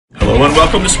everyone,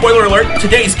 welcome to Spoiler Alert.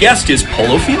 Today's guest is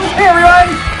Polo Field. Hey everyone!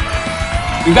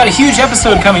 We've got a huge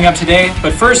episode coming up today,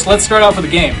 but first let's start off with a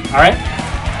game, alright?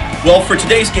 Well, for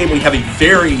today's game we have a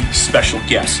very special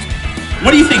guest.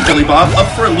 What do you think, Billy Bob?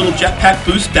 Up for a little jetpack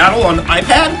boost battle on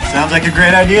iPad? Sounds like a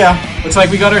great idea. Looks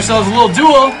like we got ourselves a little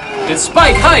duel. It's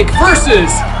Spike Hike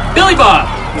versus Billy Bob.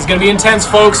 This is gonna be intense,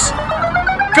 folks.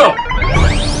 Go!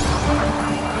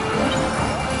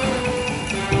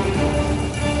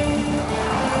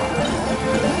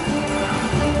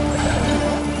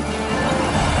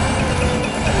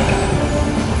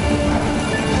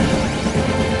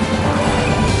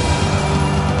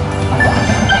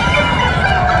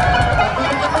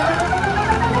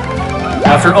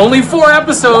 After only 4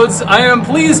 episodes, I am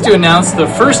pleased to announce the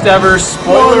first ever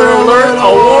Spoiler Alert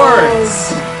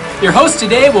Awards. Your hosts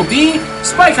today will be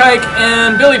Spike Hike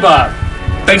and Billy Bob.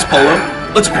 Thanks, Polo.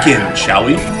 Let's begin, shall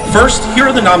we? First, here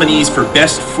are the nominees for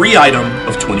Best Free Item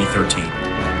of 2013.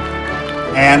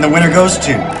 And the winner goes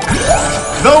to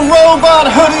the robot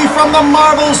hoodie from the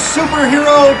Marvel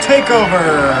Superhero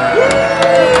Takeover.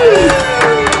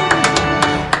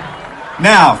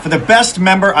 Now, for the best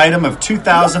member item of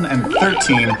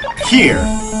 2013, here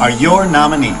are your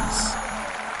nominees.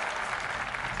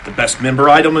 The best member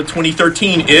item of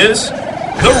 2013 is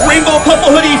the Rainbow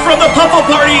Puffle hoodie from the Puffle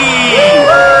Party!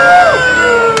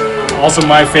 Also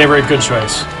my favorite, good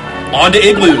choice. On to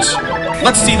Igloos.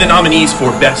 Let's see the nominees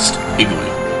for Best Igloo.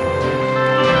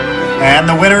 And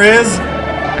the winner is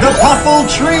the Puffle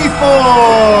Tree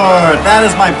Fort! That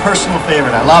is my personal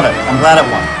favorite. I love it. I'm glad it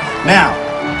won. Now,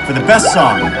 for the best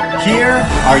song, here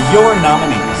are your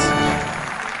nominees.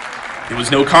 It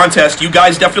was no contest. You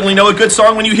guys definitely know a good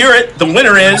song when you hear it. The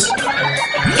winner is...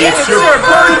 It's Your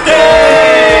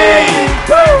Birthday!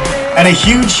 And a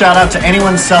huge shout out to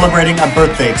anyone celebrating a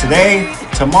birthday today,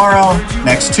 tomorrow,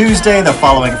 next Tuesday, the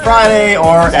following Friday,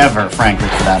 or ever, frankly,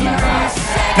 for that matter.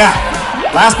 Now,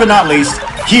 last but not least,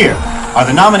 here are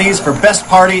the nominees for Best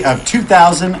Party of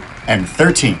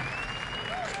 2013.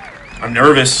 I'm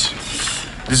nervous.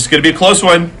 This is going to be a close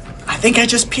one. I think I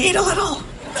just peed a little.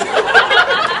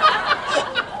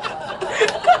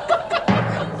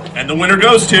 And the winner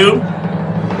goes to...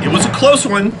 It was a close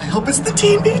one. I hope it's the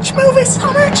Teen Beach Movie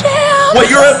Summer Jam. Well,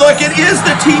 you're like, it is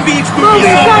the Teen Beach Movie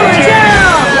Summer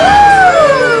Jam.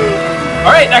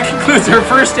 Alright, that concludes our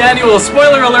first annual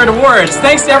Spoiler Alert Awards.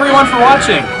 Thanks to everyone for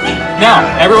watching. Now,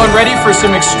 everyone ready for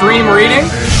some extreme reading?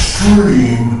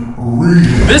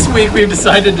 This week we've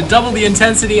decided to double the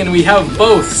intensity and we have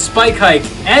both Spike Hike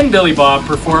and Billy Bob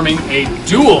performing a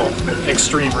dual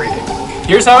extreme reading.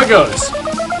 Here's how it goes.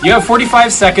 You have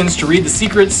 45 seconds to read the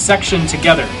secrets section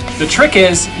together. The trick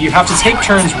is you have to take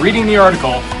turns reading the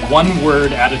article one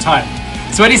word at a time.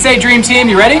 So what do you say, Dream Team?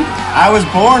 You ready? I was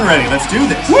born ready. Let's do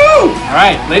this. Woo!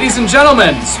 Alright, ladies and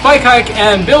gentlemen, Spike Hike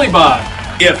and Billy Bob.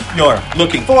 If You're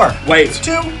looking for ways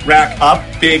to rack up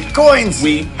big coins,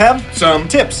 we have some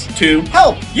tips to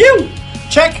help you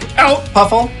check out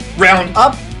Puffle round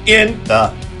up in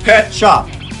the pet shop.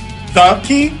 The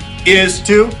Key is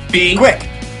to be quick.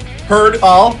 heard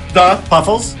All the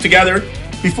Puffles together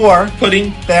before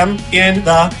putting them in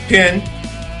the pin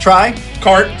try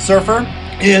cart surfer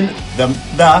in the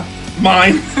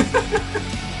mine.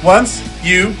 once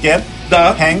You get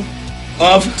the hang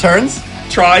of turns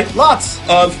try lots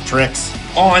of tricks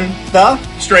on the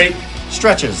straight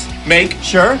stretches make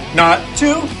sure not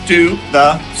to do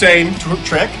the same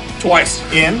trick twice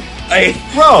in a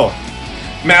row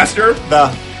master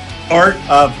the art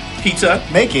of pizza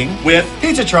making with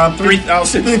Pizzatron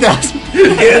 3,000 3000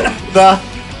 in the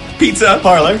pizza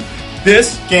parlor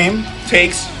this game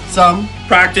takes some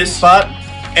practice but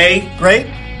a great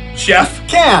chef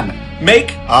can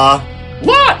make a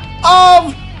lot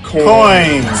of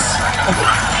coins.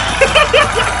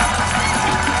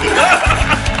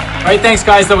 Alright, thanks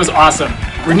guys, that was awesome.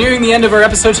 We're nearing the end of our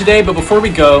episode today, but before we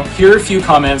go, here are a few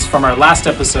comments from our last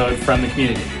episode from the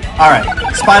community. Alright,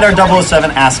 Spider007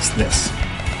 asks this.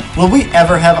 Will we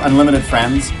ever have unlimited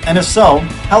friends? And if so,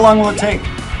 how long will it take?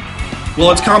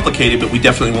 Well, it's complicated, but we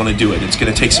definitely want to do it. It's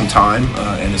going to take some time,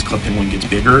 and as Club Penguin gets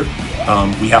bigger,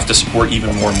 we have to support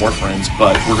even more and more friends,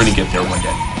 but we're going to get there one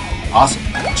day. Awesome.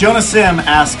 Jonah Sim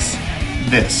asks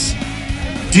this.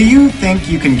 Do you think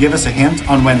you can give us a hint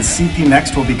on when CP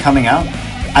Next will be coming out?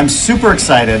 I'm super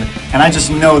excited, and I just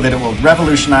know that it will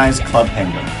revolutionize Club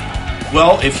Penguin.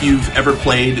 Well, if you've ever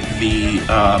played the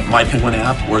My Penguin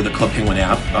app or the Club Penguin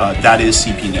app, that is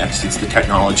CP Next. It's the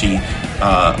technology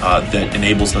that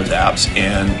enables those apps,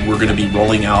 and we're going to be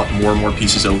rolling out more and more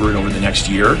pieces over the next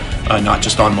year, not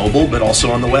just on mobile, but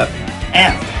also on the web.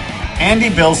 And Andy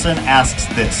Bilson asks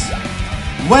this.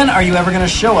 when are you ever going to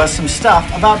show us some stuff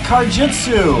about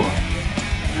Karjitsu?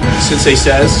 Sensei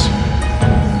says,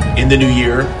 in the new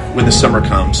year, when the summer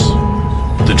comes,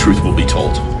 the truth will be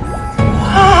told.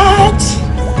 What?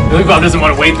 Billy Bob doesn't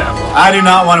want to wait that long. I do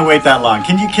not want to wait that long.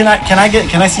 Can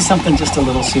I see something just a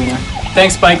little sooner?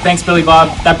 Thanks, Spike. Thanks, Billy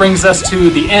Bob. That brings us to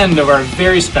the end of our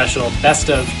very special Best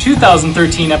of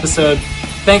 2013 episode.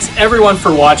 Thanks everyone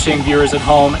for watching, viewers at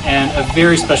home, and a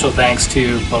very special thanks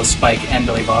to both Spike and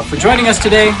Billy Bob for joining us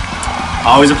today.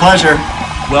 Always a pleasure.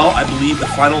 Well, I believe the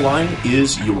final line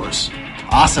is yours.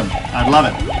 Awesome. I'd love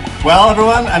it. Well,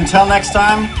 everyone, until next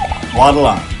time, waddle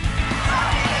on.